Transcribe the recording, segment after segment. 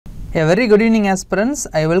A very good evening aspirants.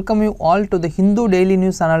 I welcome you all to the Hindu Daily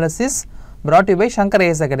News Analysis brought to you by Shankar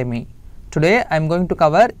IAS Academy. Today I am going to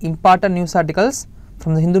cover important news articles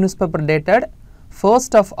from the Hindu newspaper dated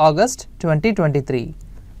 1st of August 2023.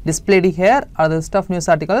 Displayed here are the list of news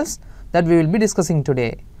articles that we will be discussing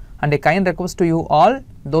today. And a kind request to you all,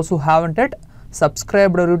 those who haven't yet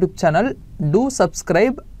subscribed our YouTube channel, do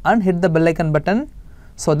subscribe and hit the bell icon button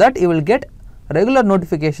so that you will get regular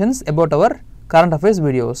notifications about our current affairs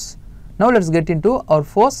videos. Now let's get into our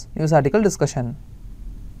first news article discussion.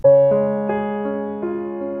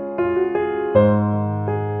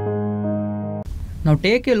 Now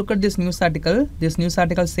take a look at this news article. This news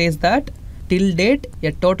article says that till date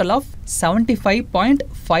a total of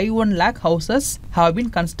 75.51 lakh houses have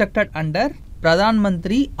been constructed under Pradhan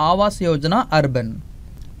Mantri Awas Yojana Urban.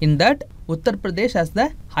 In that, Uttar Pradesh has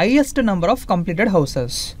the highest number of completed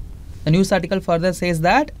houses. The news article further says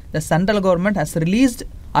that the central government has released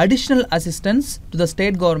additional assistance to the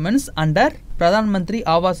state governments under Pradhan Mantri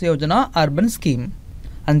Awas Yojana Urban scheme.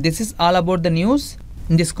 And this is all about the news.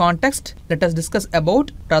 In this context, let us discuss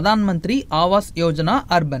about Pradhan Mantri Awas Yojana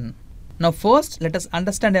Urban. Now first, let us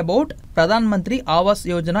understand about Pradhan Mantri Awas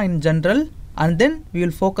Yojana in general, and then we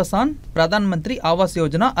will focus on Pradhan Mantri Awas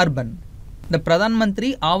Yojana Urban. The Pradhan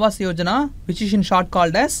Mantri Awas Yojana, which is in short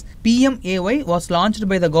called as PMAY, was launched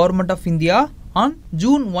by the Government of India on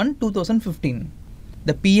June 1, 2015.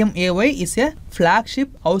 The PMAY is a flagship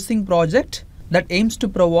housing project that aims to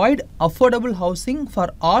provide affordable housing for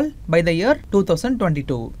all by the year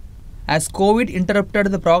 2022. As COVID interrupted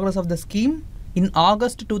the progress of the scheme, in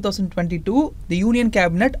August 2022, the Union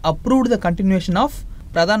Cabinet approved the continuation of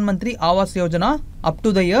Pradhan Mantri Awas Yojana up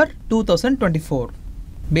to the year 2024.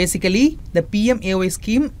 Basically, the PMAY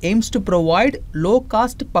scheme aims to provide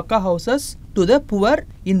low-cost Pakka houses to the poor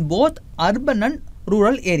in both urban and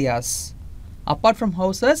rural areas. Apart from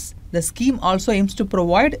houses, the scheme also aims to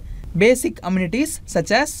provide basic amenities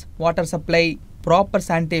such as water supply, proper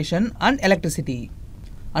sanitation and electricity.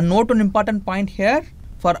 And note one important point here,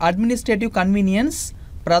 for administrative convenience,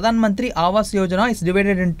 Pradhan Mantri Awas Yojana is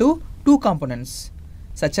divided into two components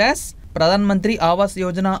such as Pradhan Mantri Awas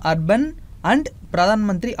Yojana Urban and Pradhan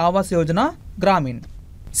Mantri Awas Yojana Gramin.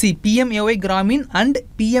 See, PMAY Gramin and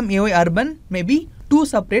PMAY Urban may be two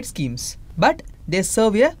separate schemes, but they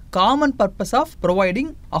serve a common purpose of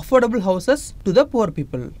providing affordable houses to the poor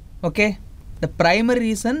people. Okay. The primary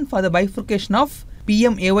reason for the bifurcation of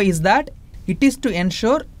PMAY is that it is to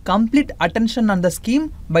ensure complete attention on the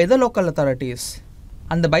scheme by the local authorities.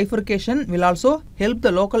 And the bifurcation will also help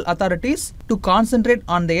the local authorities to concentrate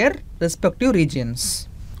on their respective regions.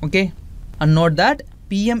 Okay. And note that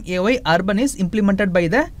PMAY Urban is implemented by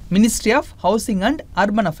the Ministry of Housing and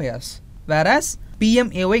Urban Affairs, whereas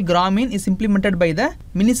PMAY Gramin is implemented by the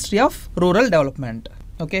Ministry of Rural Development.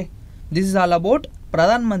 Okay. This is all about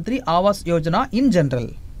Pradhan Mantri Awas Yojana in general.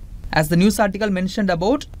 As the news article mentioned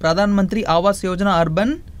about Pradhan Mantri Awas Yojana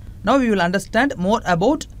Urban, now we will understand more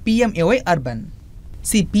about PMAY Urban.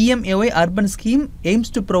 See, PMAY Urban scheme aims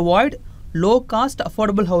to provide low-cost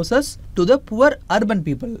affordable houses to the poor urban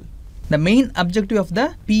people. The main objective of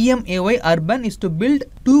the PMAY Urban is to build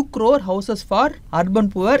 2 crore houses for urban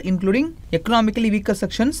poor, including economically weaker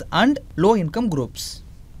sections and low-income groups.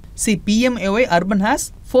 See, PMAY Urban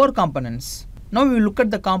has 4 components. Now we will look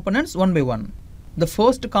at the components one by one. The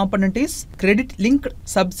first component is Credit Linked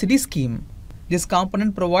Subsidy Scheme. This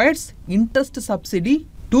component provides interest subsidy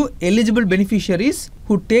to eligible beneficiaries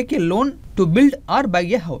who take a loan to build or buy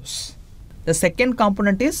a house. The second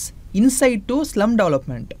component is Insight to Slum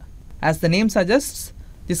Development. As the name suggests,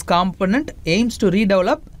 this component aims to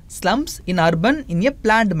redevelop slums in urban in a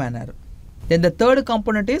planned manner. Then the third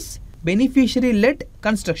component is Beneficiary-led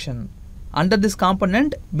Construction. Under this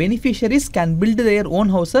component, beneficiaries can build their own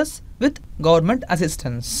houses with government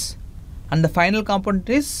assistance. And the final component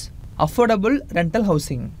is Affordable Rental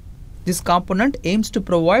Housing. This component aims to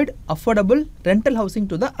provide affordable rental housing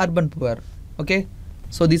to the urban poor. Okay,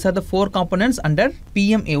 so these are the 4 components under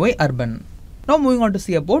PMAY Urban. Now moving on to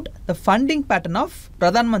see about the funding pattern of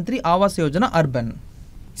Pradhan Mantri Awas Yojana Urban.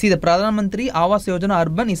 See, the Pradhan Mantri Awas Yojana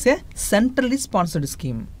Urban is a centrally sponsored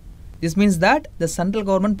scheme. This means that the central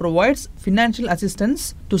government provides financial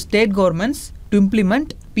assistance to state governments to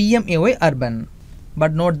implement PMAY Urban.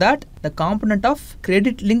 But note that the component of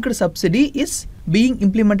credit linked subsidy is being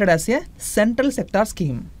implemented as a central sector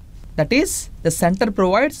scheme. That is, the center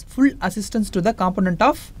provides full assistance to the component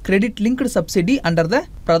of credit linked subsidy under the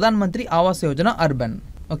Pradhan Mantri Awas Yojana Urban.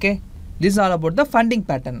 Okay, this is all about the funding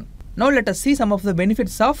pattern. Now let us see some of the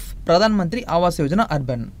benefits of Pradhan Mantri Awas Yojana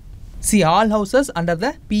Urban. See, all houses under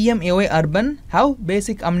the PMAY Urban have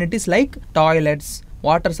basic amenities like toilets,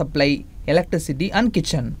 water supply, electricity and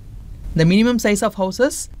kitchen. The minimum size of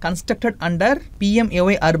houses constructed under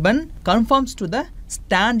PMAY urban conforms to the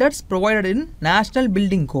standards provided in National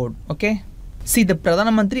Building Code. Okay. See, the Pradhan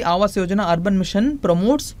Mantri Awas Yojana urban mission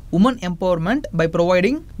promotes women empowerment by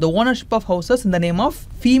providing the ownership of houses in the name of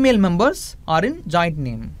female members or in joint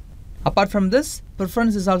name. Apart from this,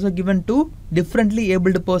 preference is also given to differently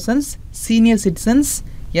abled persons, senior citizens,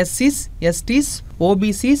 SCs, STs,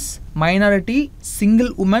 OBCs, minority,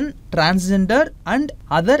 single women, transgender and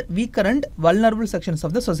other weaker and vulnerable sections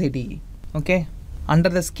of the society. Okay. Under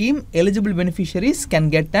the scheme, eligible beneficiaries can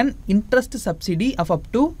get an interest subsidy of up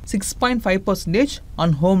to 6.5%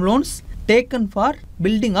 on home loans taken for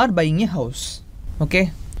building or buying a house.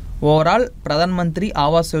 Okay. Overall, Pradhan Mantri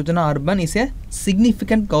Awas Yojana Urban is a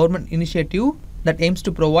significant government initiative that aims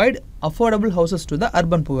to provide affordable houses to the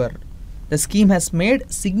urban poor. The scheme has made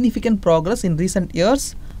significant progress in recent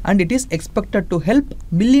years and it is expected to help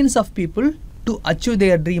millions of people to achieve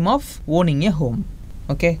their dream of owning a home.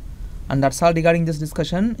 Okay. And that's all regarding this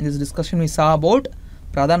discussion. In this discussion, we saw about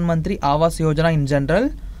Pradhan Mantri Awas Yojana in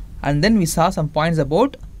general and then we saw some points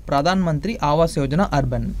about Pradhan Mantri Awas Yojana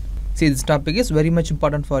Urban. See, this topic is very much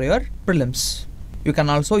important for your prelims. You can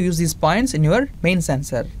also use these points in your mains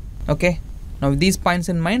answer. Okay. Now with these points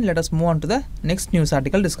in mind, let us move on to the next news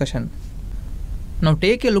article discussion. Now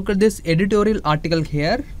take a look at this editorial article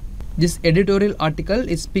here. This editorial article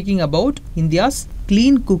is speaking about India's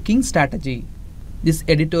clean cooking strategy. This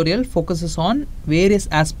editorial focuses on various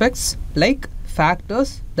aspects like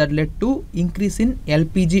factors that led to increase in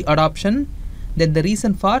LPG adoption, then the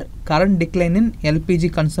reason for current decline in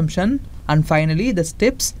LPG consumption, and finally the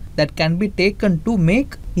steps that can be taken to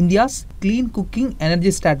make India's clean cooking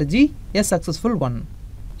energy strategy a successful one.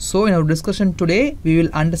 So in our discussion today, we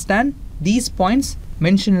will understand these points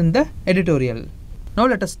mentioned in the editorial. Now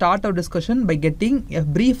let us start our discussion by getting a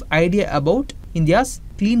brief idea about India's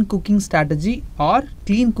clean cooking strategy or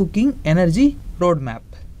clean cooking energy roadmap.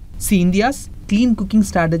 See, India's clean cooking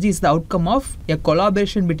strategy is the outcome of a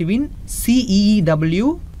collaboration between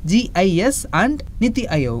CEEW, GIS and Niti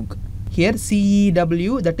Aayog. Here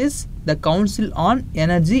CEEW, that is the Council on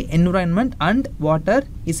Energy, Environment and Water,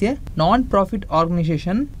 is a non-profit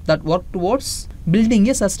organization that works towards building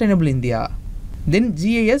a sustainable India. Then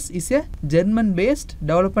GIS is a German-based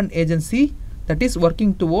development agency that is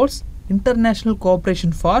working towards international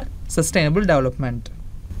cooperation for sustainable development.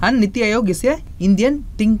 And Niti Aayog is a Indian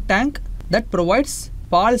think tank that provides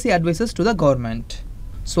policy advices to the government.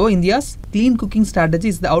 So India's clean cooking strategy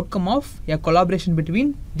is the outcome of a collaboration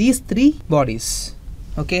between these three bodies.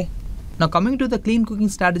 Okay. Now coming to the clean cooking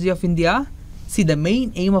strategy of India, see, the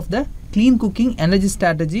main aim of the clean cooking energy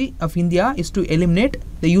strategy of India is to eliminate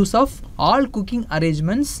the use of all cooking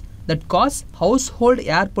arrangements that cause household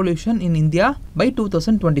air pollution in India by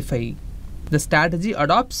 2025. The strategy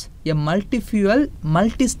adopts a multi-fuel,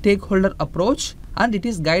 multi-stakeholder approach and it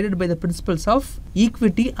is guided by the principles of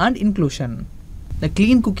equity and inclusion. The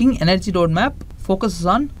clean cooking energy roadmap focuses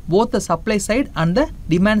on both the supply side and the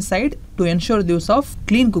demand side to ensure the use of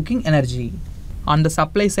clean cooking energy. On the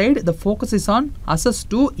supply side, the focus is on access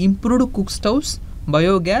to improved cook stoves,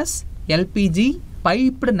 biogas, LPG,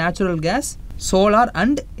 piped natural gas, solar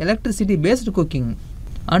and electricity based cooking.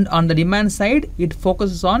 And on the demand side, it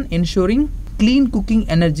focuses on ensuring clean cooking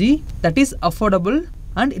energy that is affordable,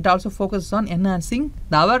 and it also focuses on enhancing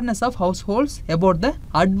the awareness of households about the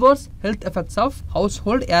adverse health effects of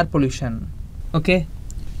household air pollution. Okay.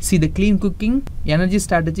 See, the clean cooking energy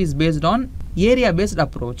strategy is based on area-based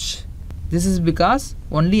approach. This is because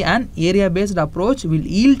only an area-based approach will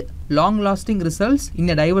yield long-lasting results in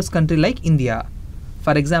a diverse country like India.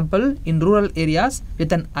 For example, in rural areas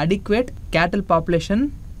with an adequate cattle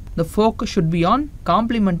population, the focus should be on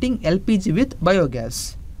complementing LPG with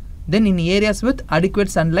biogas. Then in areas with adequate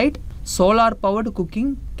sunlight, solar-powered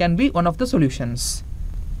cooking can be one of the solutions.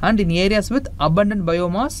 And in areas with abundant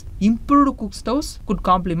biomass, improved cook stoves could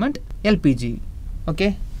complement LPG.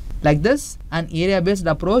 Okay. Like this, an area-based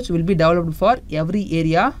approach will be developed for every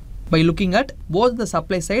area by looking at both the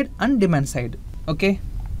supply side and demand side. Okay.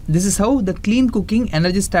 This is how the clean cooking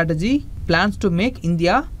energy strategy plans to make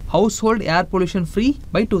India household air pollution free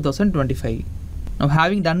by 2025. Now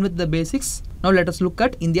having done with the basics, now let us look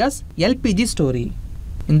at India's LPG story.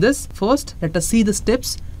 In this, first let us see the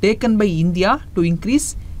steps taken by India to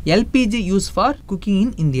increase LPG use for cooking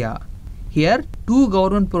in India. Here, two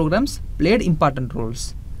government programs played important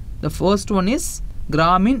roles. The first one is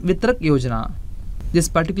Gramin Vitrak Yojana. This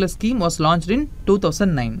particular scheme was launched in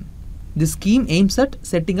 2009. This scheme aims at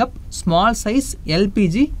setting up small size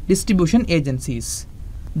LPG distribution agencies.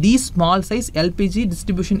 these small size LPG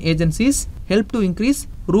distribution agencies help to increase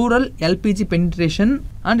rural LPG penetration,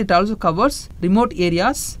 and it also covers remote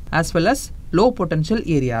areas as well as low potential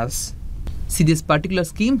areas. See, this particular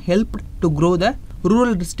scheme helped to grow the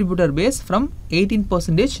rural distributor base from 18%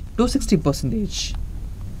 to 60%.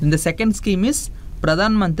 Then the second scheme is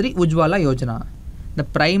Pradhan Mantri Ujjwala Yojana. The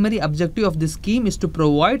primary objective of this scheme is to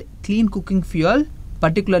provide clean cooking fuel,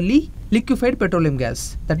 particularly liquefied petroleum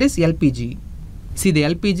gas, that is LPG. See, the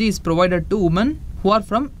LPG is provided to women who are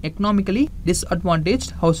from economically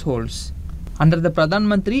disadvantaged households. Under the Pradhan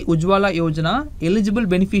Mantri Ujjwala Yojana, eligible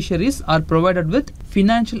beneficiaries are provided with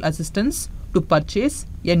financial assistance to purchase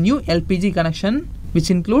a new LPG connection,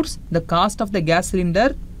 which includes the cost of the gas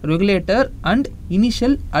cylinder, regulator and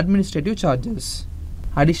initial administrative charges.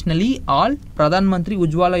 Additionally, all Pradhan Mantri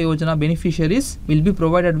Ujjwala Yojana beneficiaries will be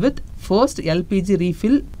provided with first LPG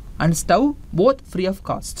refill and stove, both free of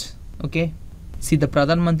cost. Okay. See, the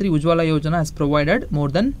Pradhan Mantri Ujjwala Yojana has provided more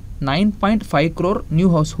than 9.5 crore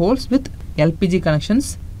new households with LPG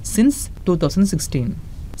connections since 2016.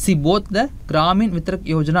 See, both the Gramin Vitrak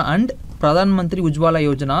Yojana and Pradhan Mantri Ujjwala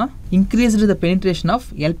Yojana increased the penetration of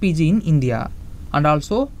LPG in India and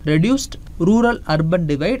also reduced rural-urban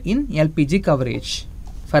divide in LPG coverage.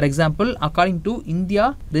 For example, according to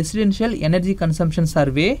India Residential Energy Consumption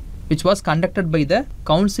Survey, which was conducted by the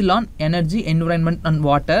Council on Energy, Environment and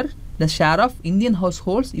Water, the share of Indian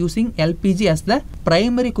households using LPG as the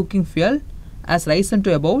primary cooking fuel has risen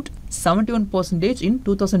to about 71% in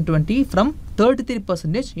 2020 from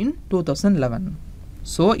 33% in 2011.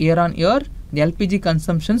 So, year on year, the LPG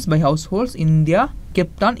consumptions by households in India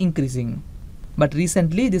kept on increasing. But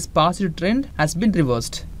recently, this positive trend has been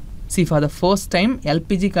reversed. See, for the first time,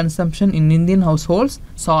 LPG consumption in Indian households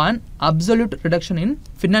saw an absolute reduction in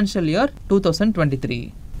financial year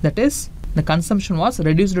 2023. That is, the consumption was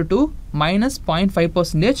reduced to minus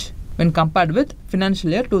 0.5% when compared with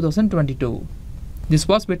financial year 2022. This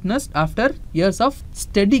was witnessed after years of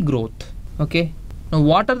steady growth. Okay. Now,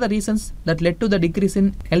 what are the reasons that led to the decrease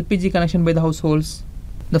in LPG connection by the households?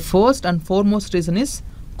 The first and foremost reason is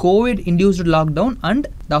COVID-induced lockdown and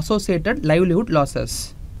the associated livelihood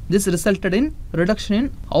losses. This resulted in reduction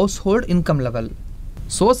in household income level.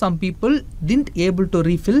 So, some people didn't able to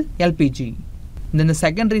refill LPG. Then the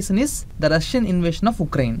second reason is the Russian invasion of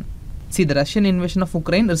Ukraine. See, the Russian invasion of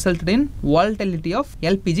Ukraine resulted in volatility of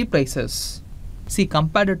LPG prices. See,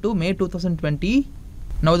 compared to May 2020,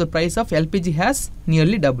 now the price of LPG has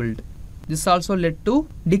nearly doubled. This also led to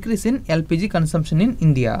decrease in LPG consumption in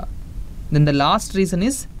India. Then the last reason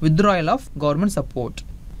is withdrawal of government support.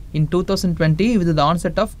 In 2020, with the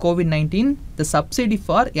onset of COVID-19, the subsidy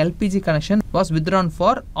for LPG connection was withdrawn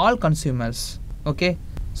for all consumers. Okay.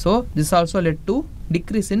 So, this also led to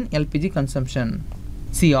decrease in LPG consumption.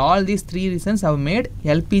 See, all these three reasons have made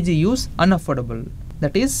LPG use unaffordable.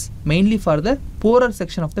 That is mainly for the poorer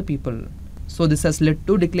section of the people. So, this has led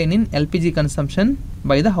to decline in LPG consumption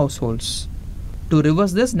by the households. To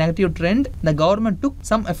reverse this negative trend, the government took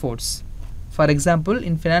some efforts. For example,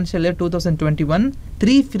 in financial year 2021,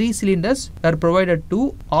 3 free cylinders were provided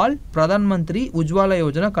to all Pradhan Mantri Ujjwala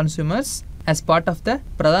Yojana consumers as part of the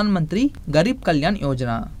Pradhan Mantri Garib Kalyan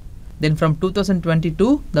Yojana. Then from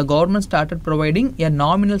 2022, the government started providing a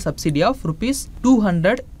nominal subsidy of Rs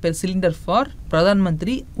 200 per cylinder for Pradhan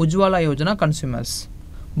Mantri Ujjwala Yojana consumers.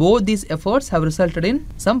 Both these efforts have resulted in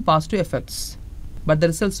some positive effects, but the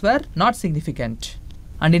results were not significant.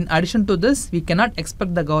 And in addition to this, we cannot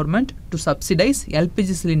expect the government to subsidize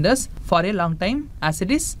LPG cylinders for a long time, as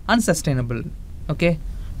it is unsustainable. Okay.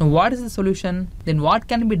 Now, what is the solution? Then what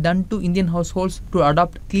can be done to Indian households to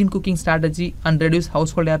adopt clean cooking strategy and reduce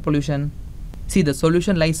household air pollution? See, the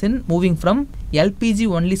solution lies in moving from LPG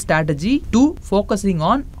only strategy to focusing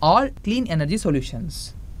on all clean energy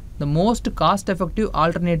solutions. The most cost effective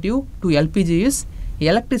alternative to LPG is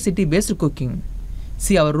electricity based cooking.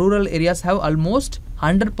 See, our rural areas have almost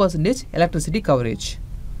 100% electricity coverage.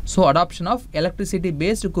 So, adoption of electricity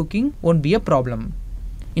based cooking won't be a problem.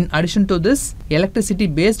 In addition to this, electricity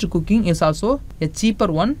based cooking is also a cheaper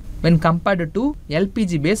one when compared to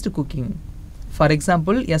LPG based cooking. For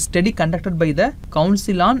example, a study conducted by the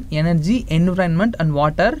Council on Energy, Environment and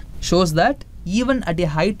Water shows that even at a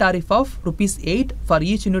high tariff of ₹8 for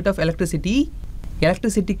each unit of electricity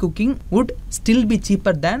cooking would still be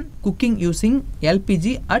cheaper than cooking using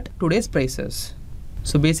LPG at today's prices.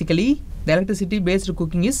 So basically, the electricity based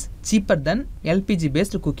cooking is cheaper than LPG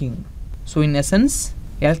based cooking. So in essence,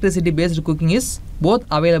 electricity based cooking is both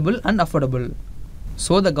available and affordable.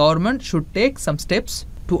 So the government should take some steps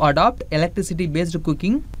to adopt electricity based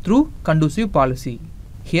cooking through conducive policy.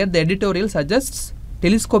 Here the editorial suggests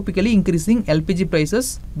telescopically increasing LPG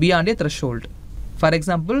prices beyond a threshold. For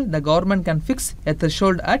example, the government can fix a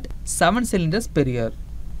threshold at 7 cylinders per year.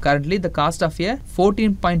 Currently, the cost of a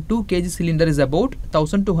 14.2 kg cylinder is about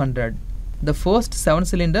 1200. The first 7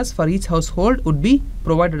 cylinders for each household would be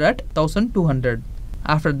provided at 1200.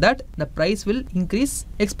 After that, the price will increase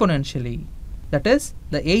exponentially. That is,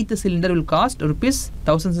 the 8th cylinder will cost rupees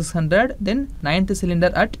 1600, then 9th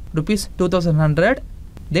cylinder at rupees 2100,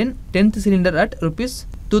 then 10th cylinder at rupees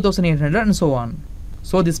 2800, and so on.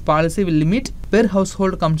 So this policy will limit per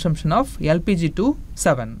household consumption of LPG to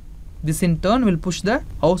 7. This in turn will push the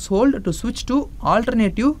household to switch to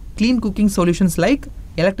alternative clean cooking solutions like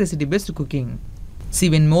electricity based cooking. See,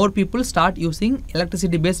 when more people start using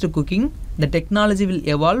electricity based cooking, the technology will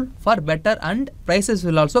evolve for better and prices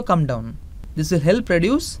will also come down. This will help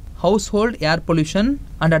reduce household air pollution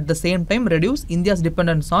and at the same time reduce India's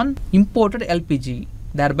dependence on imported LPG,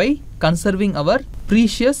 thereby conserving our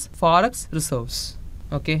precious forex reserves.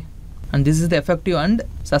 Okay, and this is the effective and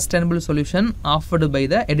sustainable solution offered by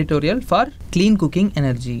the editorial for clean cooking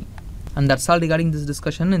energy. And that's all regarding this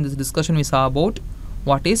discussion. In this discussion we saw about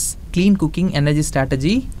what is clean cooking energy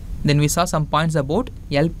strategy. Then we saw some points about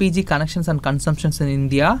LPG connections and consumptions in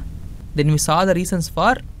India. Then we saw the reasons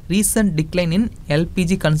for recent decline in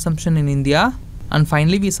LPG consumption in India. And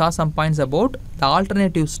finally we saw some points about the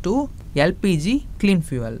alternatives to LPG clean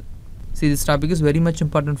fuel. See, this topic is very much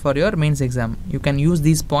important for your mains exam. You can use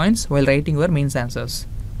these points while writing your mains answers.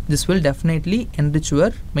 This will definitely enrich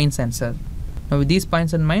your mains answer. Now with these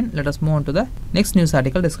points in mind, let us move on to the next news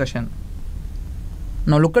article discussion.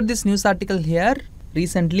 Now look at this news article here.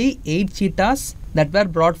 Recently, 8 cheetahs that were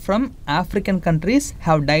brought from African countries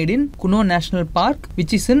have died in Kuno National Park,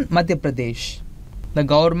 which is in Madhya Pradesh. The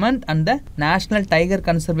government and the National Tiger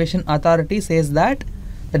Conservation Authority says that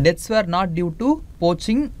the deaths were not due to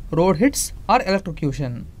poaching, road hits or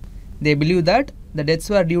electrocution. They believe that the deaths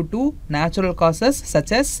were due to natural causes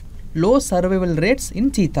such as low survival rates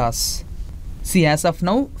in cheetahs. See, as of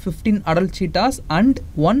now, 15 adult cheetahs and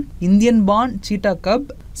 1 Indian-born cheetah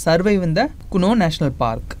cub survive in the Kuno National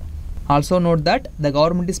Park. Also note that the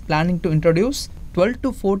government is planning to introduce 12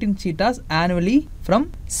 to 14 cheetahs annually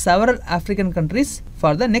from several African countries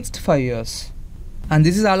for the next 5 years. And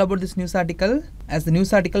this is all about this news article. As the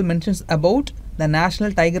news article mentions about the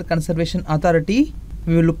National Tiger Conservation Authority,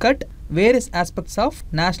 we will look at various aspects of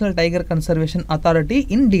National Tiger Conservation Authority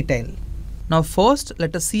in detail. Now first,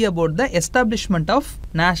 let us see about the establishment of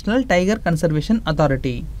National Tiger Conservation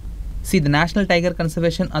Authority. See, the National Tiger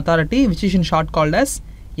Conservation Authority, which is in short called as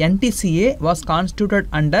NTCA, was constituted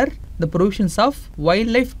under the provisions of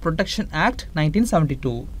Wildlife Protection Act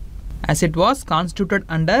 1972. As it was constituted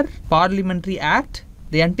under Parliamentary Act,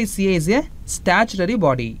 the NTCA is a statutory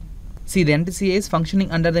body. See, the NTCA is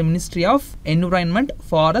functioning under the Ministry of Environment,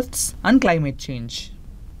 Forests and Climate Change.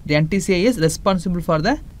 The NTCA is responsible for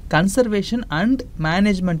the conservation and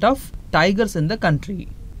management of tigers in the country.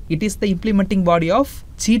 It is the implementing body of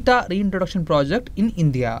Cheetah Reintroduction Project in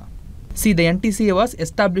India. See, the NTCA was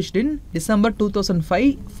established in December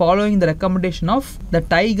 2005 following the recommendation of the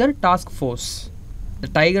Tiger Task Force. The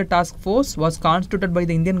Tiger Task Force was constituted by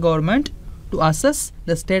the Indian government to assess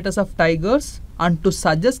the status of tigers and to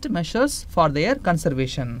suggest measures for their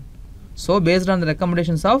conservation. So, based on the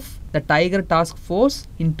recommendations of the Tiger Task Force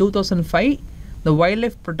in 2005, the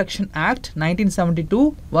Wildlife Protection Act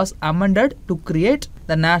 1972 was amended to create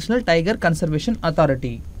the National Tiger Conservation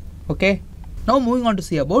Authority. Okay. Now moving on to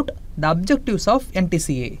see about the objectives of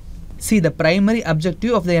NTCA. See, the primary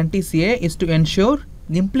objective of the NTCA is to ensure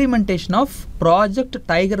the implementation of Project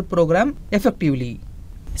Tiger program effectively.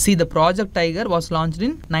 See, the Project Tiger was launched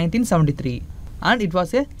in 1973 and it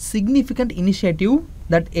was a significant initiative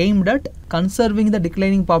that aimed at conserving the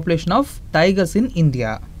declining population of tigers in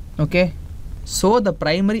India. Okay. So, the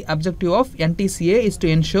primary objective of NTCA is to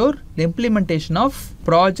ensure the implementation of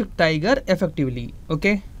Project Tiger effectively.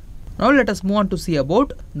 Okay. Now, let us move on to see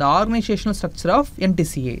about the organizational structure of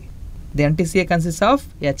NTCA. The NTCA consists of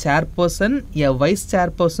a chairperson, a vice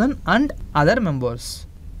chairperson and other members.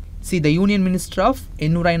 See, the Union Minister of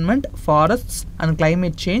Environment, Forests and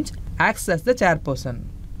Climate Change acts as the chairperson.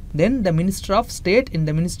 Then the Minister of State in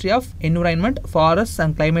the Ministry of Environment, Forests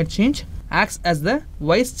and Climate Change acts as the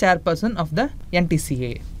vice chairperson of the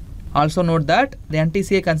NTCA. Also note that the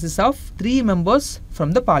NTCA consists of 3 members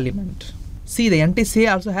from the Parliament. See, the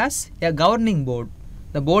NTCA also has a governing board.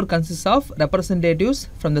 The board consists of representatives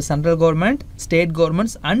from the central government, state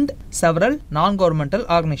governments and several non-governmental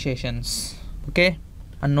organizations. Okay.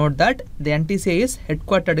 And note that the NTCA is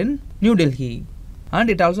headquartered in New Delhi. And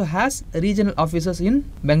it also has regional offices in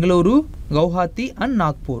Bengaluru, Guwahati and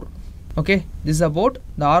Nagpur. Okay, this is about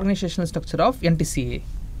the organizational structure of NTCA.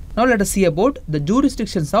 Now let us see about the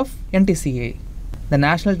jurisdictions of NTCA. The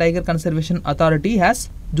National Tiger Conservation Authority has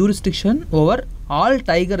jurisdiction over all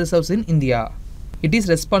tiger reserves in India. It is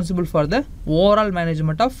responsible for the overall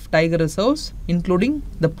management of tiger reserves, including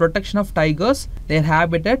the protection of tigers, their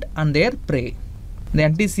habitat and their prey. The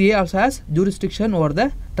NTCA also has jurisdiction over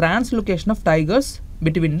the translocation of tigers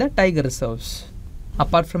between the tiger reserves.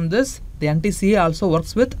 Apart from this, the NTCA also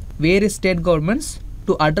works with various state governments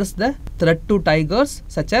to address the threat to tigers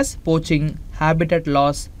such as poaching, habitat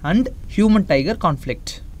loss and human-tiger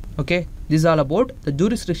conflict. Okay, this is all about the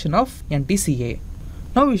jurisdiction of NTCA.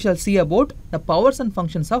 Now we shall see about the powers and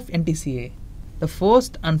functions of NTCA. The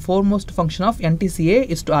first and foremost function of NTCA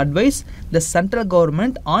is to advise the central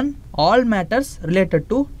government on all matters related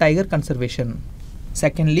to tiger conservation.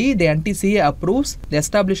 Secondly, the NTCA approves the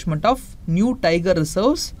establishment of new tiger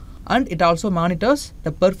reserves and it also monitors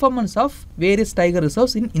the performance of various tiger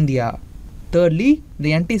reserves in India. Thirdly,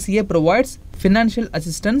 the NTCA provides financial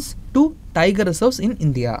assistance to tiger reserves in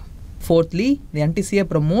India. Fourthly, the NTCA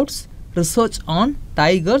promotes research on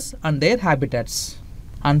tigers and their habitats.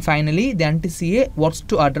 And finally, the NTCA works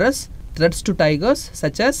to address threats to tigers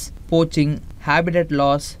such as poaching, habitat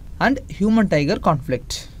loss and human-tiger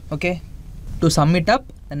conflict. Okay. To sum it up,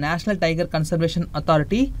 the National Tiger Conservation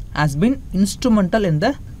Authority has been instrumental in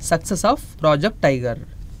the success of Project Tiger.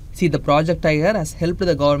 See, the Project Tiger has helped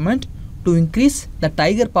the government to increase the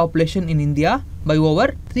tiger population in India by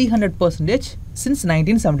over 300% since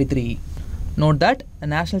 1973. Note that the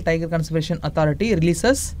National Tiger Conservation Authority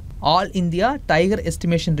releases All India Tiger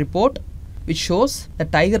Estimation Report, which shows the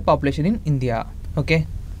tiger population in India. Okay,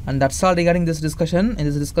 and that's all regarding this discussion. In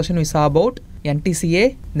this discussion, we saw about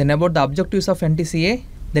NTCA, then about the objectives of NTCA,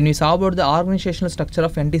 then we saw about the organizational structure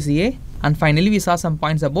of NTCA, and finally we saw some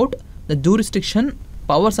points about the jurisdiction,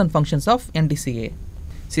 powers and functions of NTCA.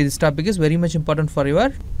 See, this topic is very much important for your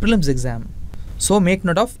prelims exam. So make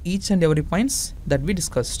note of each and every points that we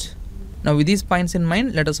discussed. Now with these points in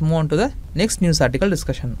mind, let us move on to the next news article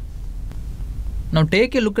discussion. Now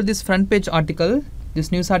take a look at this front page article.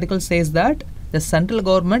 This news article says that the central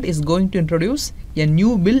government is going to introduce a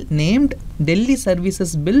new bill named Delhi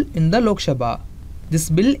Services Bill in the Lok Sabha. This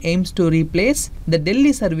bill aims to replace the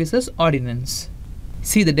Delhi Services Ordinance.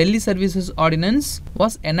 See, the Delhi Services Ordinance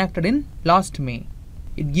was enacted in last May.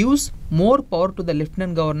 It gives more power to the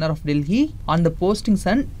Lieutenant Governor of Delhi on the postings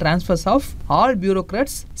and transfers of all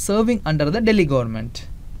bureaucrats serving under the Delhi government.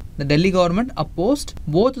 The Delhi government opposed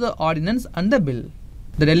both the ordinance and the bill.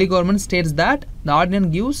 The Delhi government states that the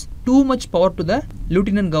ordinance gives too much power to the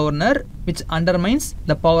Lieutenant Governor, which undermines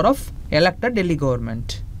the power of elected Delhi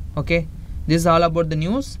government. Okay, this is all about the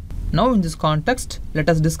news. Now in this context, let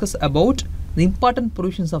us discuss about the important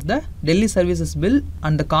provisions of the Delhi Services Bill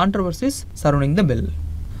and the controversies surrounding the bill.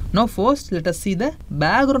 Now first, let us see the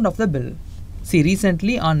background of the bill. See,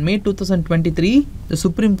 recently on May 2023, the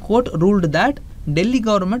Supreme Court ruled that Delhi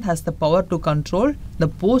government has the power to control the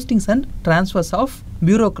postings and transfers of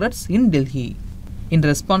bureaucrats in Delhi. In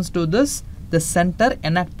response to this, the centre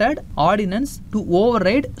enacted ordinance to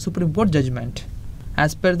override Supreme Court judgment.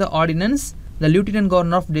 As per the ordinance, the Lieutenant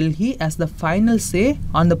Governor of Delhi has the final say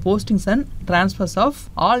on the postings and transfers of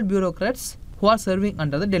all bureaucrats who are serving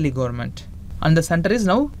under the Delhi government. And the centre is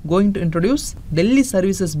now going to introduce Delhi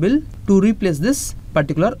Services Bill to replace this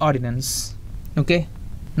particular ordinance. Okay.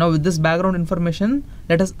 Now with this background information,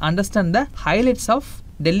 let us understand the highlights of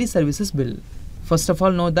Delhi Services Bill. First of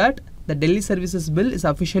all, know that the Delhi Services Bill is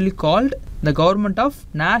officially called the Government of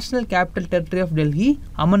National Capital Territory of Delhi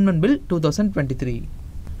Amendment Bill 2023.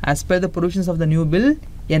 As per the provisions of the new bill,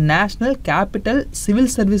 a National Capital Civil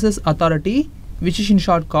Services Authority, which is in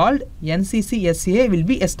short called NCCSA, will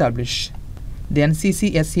be established. The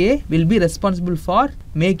NCCSA will be responsible for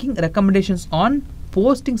making recommendations on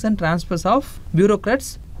postings and transfers of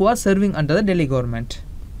bureaucrats who are serving under the Delhi government.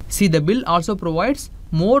 See, the bill also provides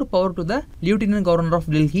more power to the Lieutenant Governor of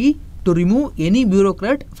Delhi to remove any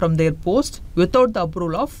bureaucrat from their post without the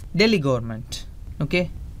approval of Delhi government. Okay.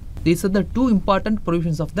 These are the two important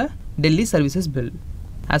provisions of the Delhi Services Bill.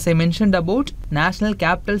 As I mentioned about National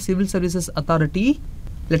Capital Civil Services Authority,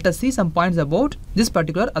 let us see some points about this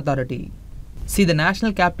particular authority. See, the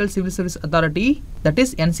National Capital Civil Service Authority, that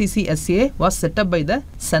is NCCSA, was set up by the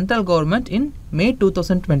central government in May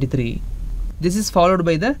 2023. This is followed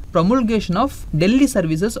by the promulgation of Delhi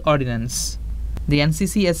Services Ordinance. The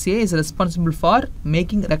NCCSA is responsible for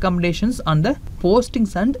making recommendations on the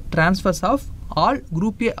postings and transfers of all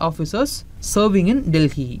Group A officers serving in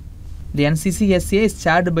Delhi. The NCCSA is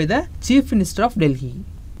chaired by the Chief Minister of Delhi.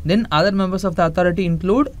 Then other members of the authority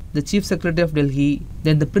include the Chief Secretary of Delhi,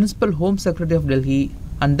 then the Principal Home Secretary of Delhi,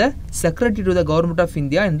 and the Secretary to the Government of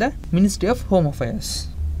India in the Ministry of Home Affairs.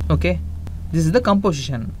 Okay, this is the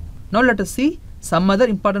composition. Now let us see some other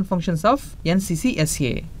important functions of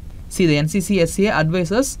NCC-SA. See, the NCC-SA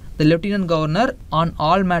advises the Lieutenant Governor on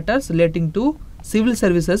all matters relating to civil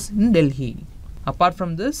services in Delhi. Apart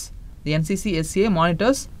from this, the NCC-SA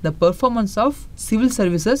monitors the performance of civil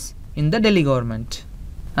services in the Delhi government.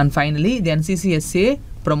 And finally, the NCC-SA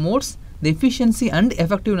promotes the efficiency and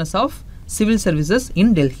effectiveness of civil services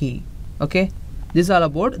in Delhi. Okay, this is all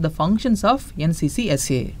about the functions of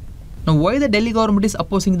NCC-SA. Now, why the Delhi government is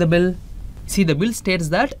opposing the bill? See, the bill states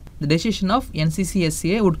that the decision of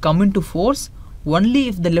NCC-SA would come into force only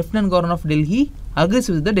if the Lieutenant Governor of Delhi agrees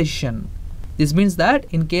with the decision. This means that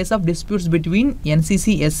in case of disputes between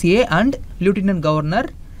NCC-SA and Lieutenant Governor,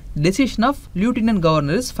 the decision of Lieutenant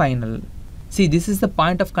Governor is final. See, this is the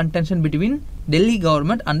point of contention between Delhi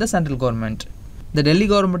government and the central government. The Delhi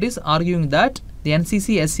government is arguing that the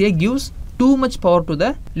NCC-SA gives too much power to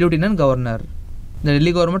the Lieutenant Governor. The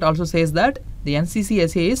Delhi government also says that the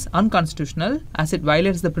NCC-SA is unconstitutional as it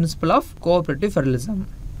violates the principle of cooperative federalism.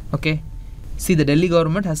 Okay. See, the Delhi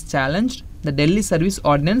government has challenged the Delhi Service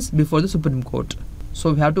Ordinance before the Supreme Court.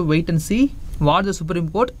 So we have to wait and see what the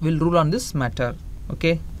Supreme Court will rule on this matter.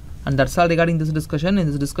 Okay. And that's all regarding this discussion. In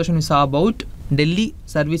this discussion, we saw about Delhi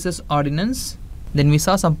Services Ordinance. Then we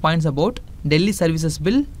saw some points about Delhi Services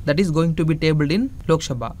Bill that is going to be tabled in Lok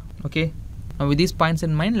Sabha. Okay. Now with these points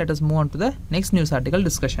in mind, let us move on to the next news article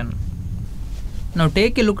discussion. Now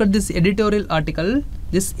take a look at this editorial article.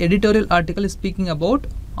 This editorial article is speaking about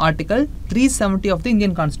Article 370 of the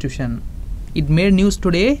Indian Constitution. It made news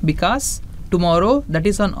today because tomorrow, that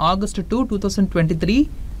is on August 2, 2023,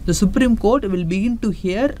 the Supreme Court will begin to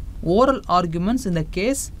hear oral arguments in the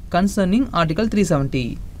case concerning Article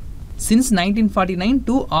 370. Since 1949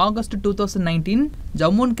 to August 2019,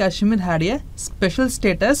 Jammu and Kashmir had a special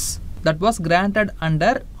status that was granted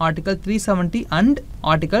under Article 370 and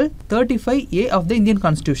Article 35A of the Indian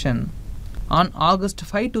Constitution. On August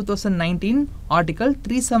 5, 2019, Article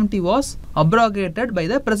 370 was abrogated by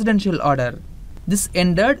the presidential order. This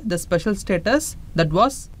ended the special status that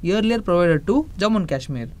was earlier provided to Jammu and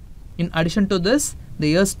Kashmir. In addition to this,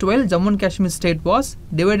 the erstwhile Jammu and Kashmir state was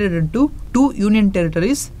divided into two union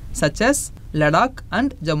territories such as Ladakh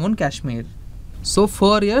and Jammu and Kashmir. So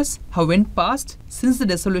 4 years have went past since the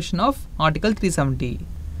dissolution of Article 370.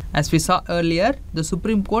 As we saw earlier, the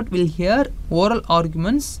Supreme Court will hear oral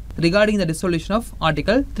arguments regarding the dissolution of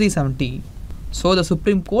Article 370. So the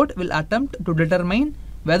Supreme Court will attempt to determine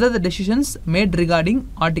whether the decisions made regarding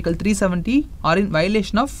Article 370 are in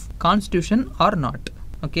violation of Constitution or not.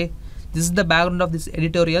 Okay, this is the background of this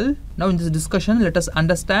editorial. Now in this discussion, let us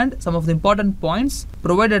understand some of the important points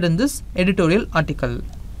provided in this editorial article.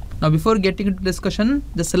 Now before getting into discussion,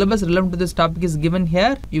 the syllabus relevant to this topic is given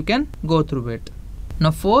here. You can go through it.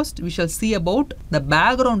 Now first we shall see about the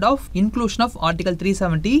background of inclusion of Article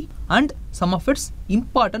 370 and some of its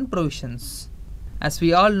important provisions. As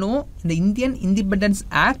we all know, the Indian Independence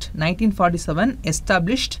Act 1947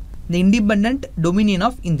 established the independent dominion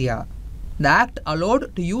of India. The Act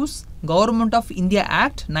allowed to use Government of India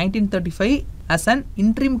Act 1935 as an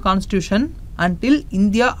interim constitution until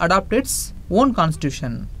India adopted its own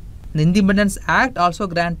constitution. The Independence Act also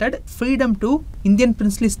granted freedom to Indian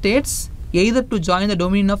princely states either to join the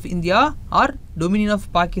Dominion of India or Dominion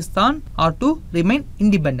of Pakistan or to remain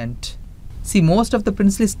independent. See, most of the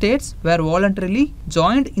princely states were voluntarily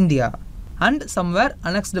joined India and some were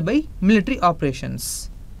annexed by military operations.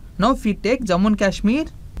 Now if we take Jammu and Kashmir,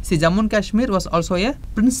 see, Jammu and Kashmir was also a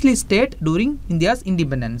princely state during India's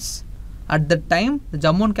independence. At that time, the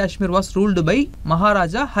Jammu and Kashmir was ruled by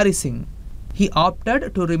Maharaja Hari Singh. He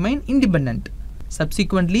opted to remain independent.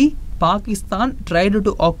 Subsequently, Pakistan tried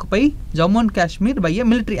to occupy Jammu and Kashmir by a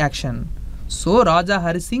military action. So Raja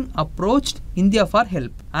Hari Singh approached India for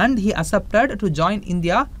help and he accepted to join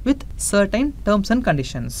India with certain terms and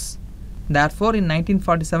conditions. Therefore, in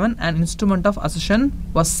 1947, an instrument of accession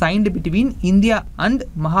was signed between India and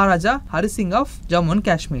Maharaja Hari Singh of Jammu and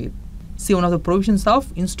Kashmir. See, one of the provisions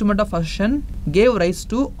of instrument of accession gave rise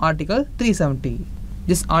to Article 370.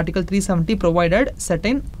 This Article 370 provided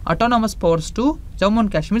certain autonomous powers to Jammu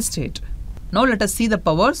and Kashmir state. Now let us see the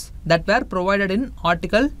powers that were provided in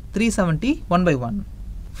Article 370 one by one.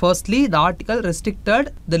 Firstly, the article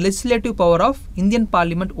restricted the legislative power of Indian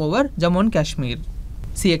Parliament over Jammu and Kashmir.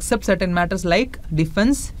 See, except certain matters like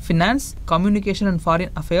defense, finance, communication and foreign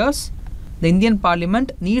affairs, the Indian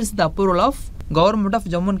Parliament needs the approval of Government of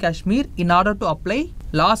Jammu and Kashmir in order to apply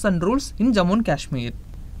laws and rules in Jammu and Kashmir.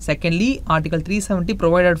 Secondly, Article 370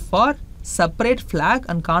 provided for separate flag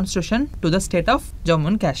and constitution to the state of Jammu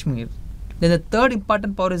and Kashmir. Then the third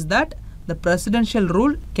important power is that the presidential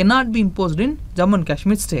rule cannot be imposed in Jammu and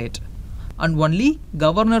Kashmir state, and only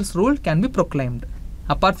governor's rule can be proclaimed.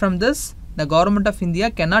 Apart from this, the government of India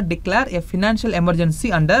cannot declare a financial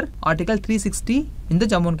emergency under Article 360 in the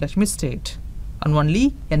Jammu and Kashmir state, and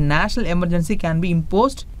only a national emergency can be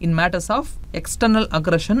imposed in matters of external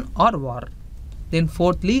aggression or war. Then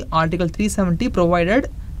fourthly, Article 370 provided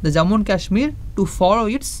the Jammu and Kashmir to follow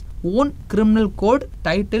its own criminal code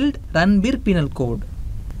titled Ranbir Penal Code.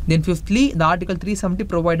 Then fifthly, the Article 370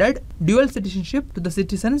 provided dual citizenship to the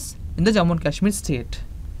citizens in the Jammu and Kashmir state.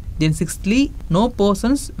 Then sixthly, no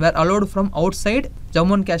persons were allowed from outside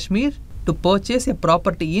Jammu and Kashmir to purchase a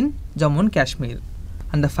property in Jammu and Kashmir.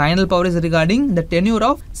 And the final power is regarding the tenure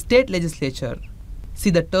of state legislature. See,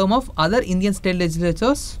 the term of other Indian state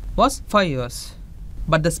legislatures was 5 years,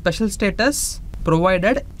 but the special status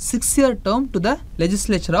provided 6-year term to the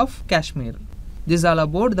legislature of Kashmir. This is all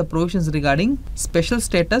about the provisions regarding special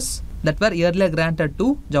status that were earlier granted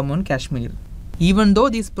to Jammu and Kashmir. Even though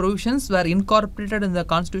these provisions were incorporated in the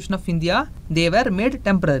Constitution of India, they were made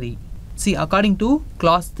temporary. See, according to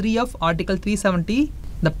Clause 3 of Article 370,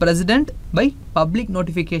 the President by public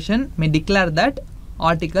notification may declare that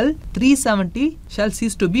Article 370 shall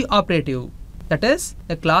cease to be operative. That is,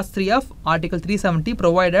 the Clause 3 of Article 370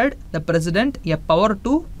 provided the President a power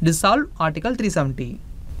to dissolve Article 370.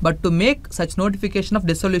 But to make such notification of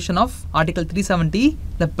dissolution of Article 370,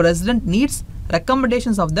 the President needs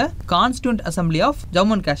recommendations of the Constituent Assembly of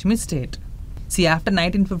Jammu and Kashmir state. See, after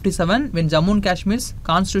 1957, when Jammu and Kashmir's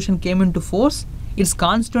constitution came into force, its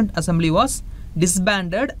Constituent Assembly was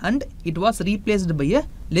disbanded and it was replaced by a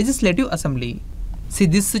Legislative Assembly. See,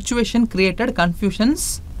 this situation created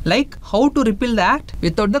confusions like how to repeal the act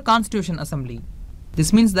without the Constitution Assembly.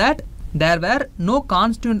 This means that there were no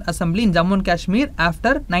Constituent Assembly in Jammu and Kashmir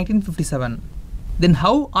after 1957. Then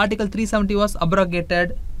how Article 370 was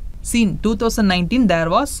abrogated? See, in 2019 there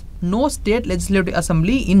was no state legislative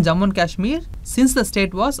assembly in Jammu and Kashmir since the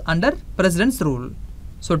state was under President's rule.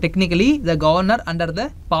 So technically the governor under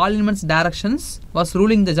the Parliament's directions was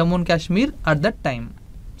ruling the Jammu and Kashmir at that time.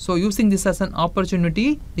 So using this as an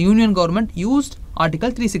opportunity, the Union government used Article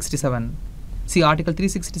 367. See, Article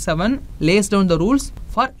 367 lays down the rules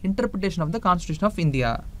for interpretation of the Constitution of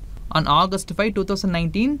India. On August 5,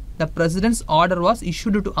 2019, the President's order was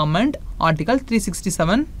issued to amend Article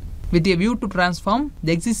 367 with a view to transform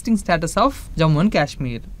the existing status of Jammu and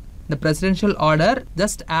Kashmir. The presidential order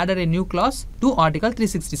just added a new clause to Article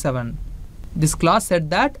 367. This clause said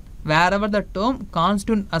that wherever the term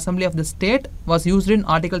Constituent Assembly of the state was used in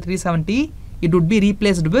Article 370, it would be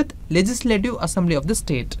replaced with Legislative Assembly of the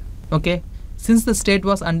state. Okay. Since the state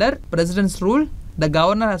was under President's rule, the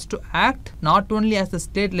governor has to act not only as the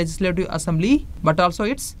state legislative assembly but also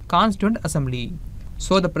its Constituent Assembly.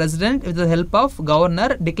 So the President, with the help of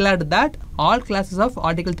governor, declared that all classes of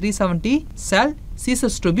Article 370 shall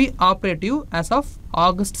cease to be operative as of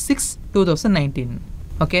August 6, 2019.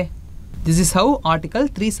 Okay. This is how Article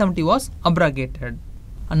 370 was abrogated.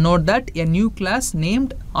 And note that a new class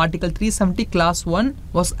named Article 370 Class 1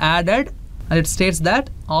 was added, and it states that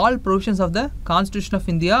all provisions of the Constitution of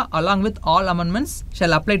India along with all amendments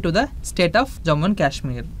shall apply to the state of Jammu and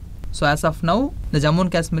Kashmir. So as of now, the Jammu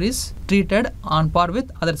and Kashmir is treated on par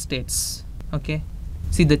with other states. Okay.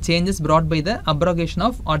 See, the changes brought by the abrogation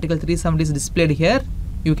of Article 370 is displayed here.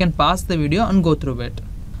 You can pause the video and go through it.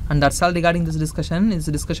 And that's all regarding this discussion. In this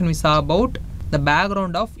discussion we saw about the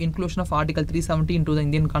background of inclusion of Article 370 into the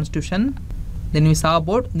Indian Constitution. Then we saw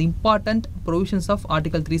about the important provisions of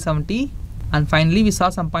Article 370. And finally we saw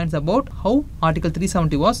some points about how Article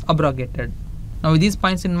 370 was abrogated. Now with these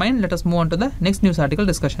points in mind, let us move on to the next news article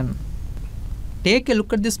discussion. Take a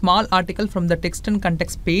look at this small article from the text and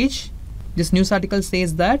context page. This news article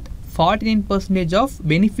says that 49% of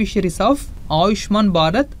beneficiaries of Ayushman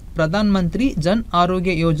Bharat Pradhan Mantri Jan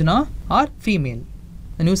Arogya Yojana are female.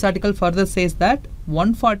 The news article further says that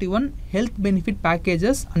 141 health benefit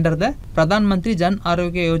packages under the Pradhan Mantri Jan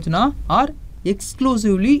Arogya Yojana are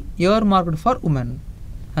exclusively earmarked for women.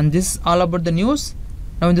 And this is all about the news.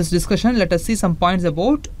 Now in this discussion, let us see some points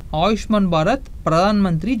about Ayushman Bharat Pradhan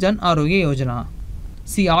Mantri Jan Arogya Yojana.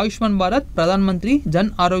 See, Ayushman Bharat Pradhan Mantri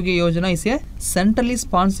Jan Arogya Yojana is a centrally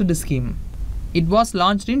sponsored scheme. It was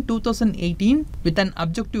launched in 2018 with an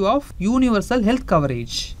objective of universal health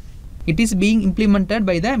coverage. It is being implemented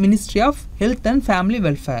by the Ministry of Health and Family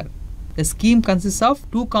Welfare. The scheme consists of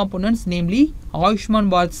two components, namely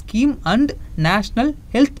Ayushman Bharat scheme and National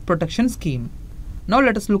Health Protection Scheme. Now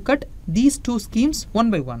let us look at these two schemes one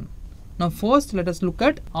by one. Now first let us look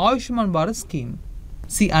at Ayushman Bharat scheme.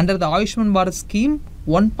 See, under the Ayushman Bharat scheme,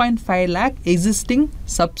 1.5 lakh existing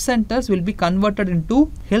sub-centers will be converted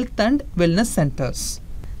into health and wellness centers.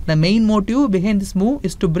 The main motive behind this move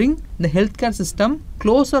is to bring the healthcare system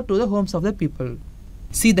closer to the homes of the people.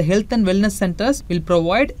 See, the health and wellness centers will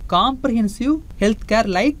provide comprehensive healthcare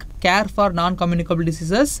like care for non-communicable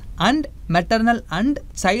diseases and maternal and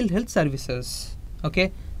child health services.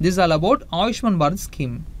 Okay, this is all about Ayushman Bharat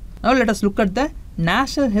scheme. Now let us look at the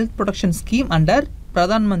National Health Protection Scheme under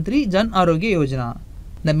Pradhan Mantri Jan Arogya Yojana.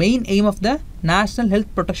 The main aim of the National Health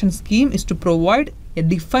Protection Scheme is to provide a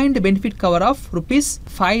defined benefit cover of rupees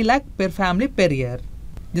 5 lakh per family per year.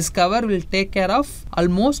 This cover will take care of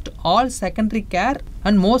almost all secondary care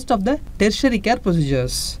and most of the tertiary care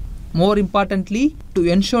procedures. More importantly, to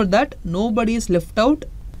ensure that nobody is left out,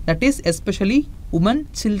 that is especially women,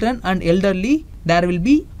 children and elderly, there will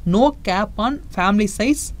be no cap on family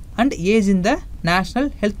size and age in the National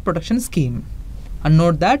Health Protection Scheme. And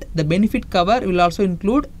note that the benefit cover will also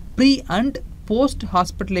include pre and post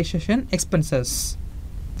hospitalization expenses.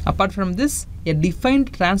 Apart from this, a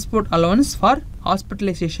defined transport allowance for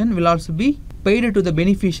hospitalization will also be paid to the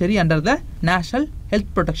beneficiary under the National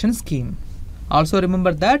Health Protection Scheme. Also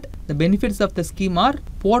remember that the benefits of the scheme are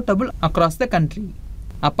portable across the country.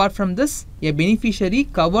 Apart from this, a beneficiary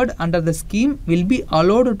covered under the scheme will be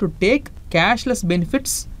allowed to take cashless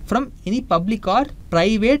benefits from any public or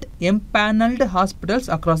private empaneled hospitals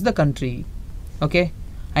across the country. Okay,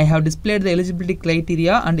 I have displayed the eligibility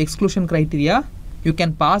criteria and exclusion criteria. You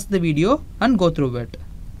can pause the video and go through it.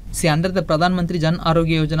 See, under the Pradhan Mantri Jan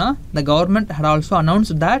Arogya Yojana, the government had also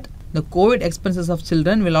announced that the COVID expenses of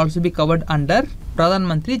children will also be covered under Pradhan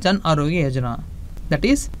Mantri Jan Arogya Yojana. That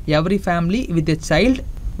is, every family with a child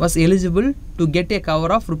was eligible to get a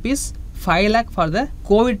cover of rupees 5 lakh for the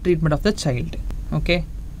COVID treatment of the child. Okay,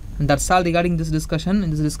 and that's all regarding this discussion.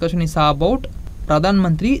 This discussion is about Pradhan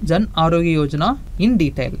Mantri Jan Arogya Yojana in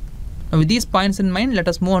detail. Now with these points in mind, let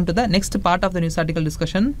us move on to the next part of the news article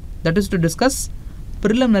discussion, that is to discuss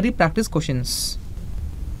preliminary practice questions.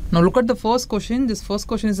 Now look at the first question. This first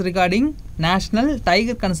question is regarding National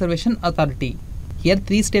Tiger Conservation Authority. Here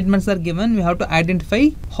 3 statements are given. We have to identify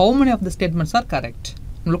how many of the statements are correct.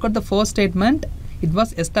 Now look at the first statement. It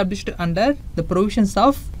was established under the provisions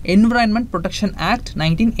of Environment Protection Act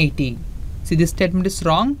 1980. See, this statement is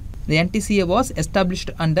wrong. The NTCA was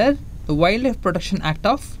established under the Wildlife Protection Act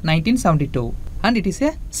of 1972 and it is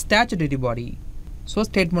a statutory body. So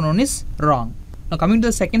statement 1 is wrong. Now coming to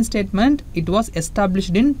the second statement, it was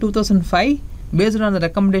established in 2005 based on the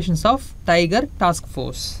recommendations of Tiger Task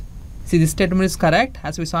Force. See, this statement is correct.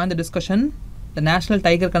 As we saw in the discussion, the National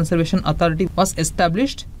Tiger Conservation Authority was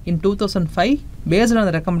established in 2005 based on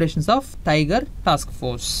the recommendations of Tiger Task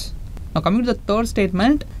Force. Now coming to the third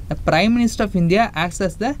statement, the Prime Minister of India acts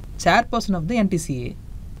as the chairperson of the NTCA.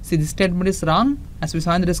 See, this statement is wrong. As we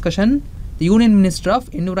saw in the discussion, the Union Minister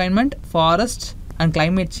of Environment, Forest and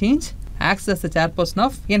Climate Change acts as the chairperson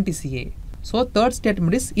of NTCA. So third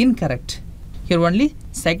statement is incorrect. Here only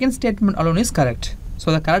second statement alone is correct.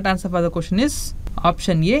 So the correct answer for the question is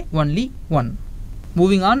option A, only 1.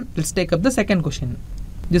 Moving on, let's take up the second question.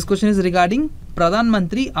 This question is regarding Pradhan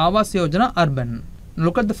Mantri Awas Yojana Urban.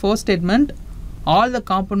 Look at the first statement. All the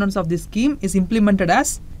components of this scheme is implemented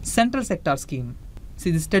as central sector scheme.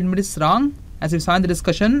 See, this statement is wrong. As we saw in the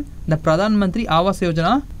discussion, the Pradhan Mantri Awas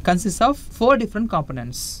Yojana consists of 4 different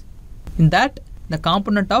components. In that, the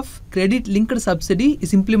component of credit linked subsidy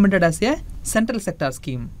is implemented as a central sector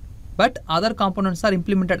scheme, but other components are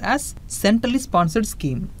implemented as centrally sponsored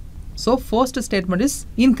scheme. So first statement is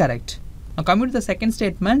incorrect. Now coming to the second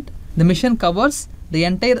statement, the mission covers the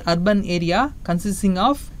entire urban area consisting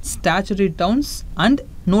of statutory towns and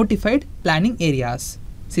notified planning areas.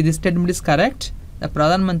 See, this statement is correct. The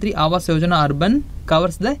Pradhan Mantri Awas Yojana Urban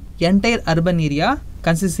covers the entire urban area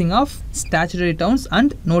consisting of statutory towns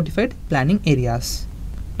and notified planning areas.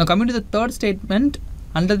 Now coming to the third statement,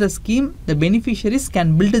 under the scheme, the beneficiaries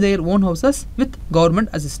can build their own houses with government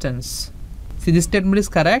assistance. See, this statement is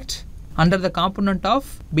correct. Under the component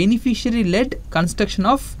of beneficiary-led construction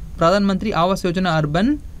of Pradhan Mantri Awas Yojana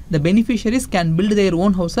Urban, the beneficiaries can build their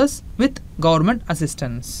own houses with government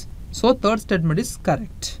assistance. So third statement is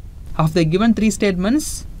correct. Of the given 3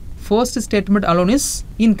 statements, first statement alone is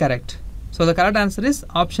incorrect. So the correct answer is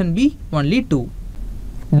option B, only 2.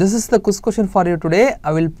 This is the quiz question for you today.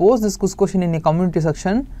 I will post this quiz question in a community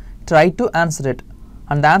section. Try to answer it.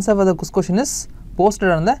 And the answer for the quiz question is posted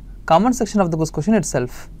on the comment section of the quiz question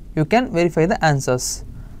itself. You can verify the answers.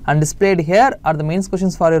 And displayed here are the mains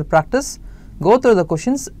questions for your practice. Go through the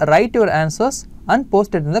questions, write your answers and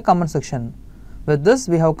post it in the comment section. With this,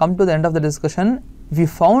 we have come to the end of the discussion. If you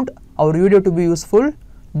found our video to be useful,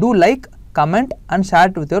 do like, comment and share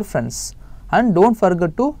it with your friends. And don't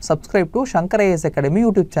forget to subscribe to Shankar IAS Academy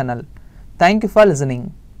YouTube channel. Thank you for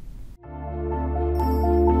listening.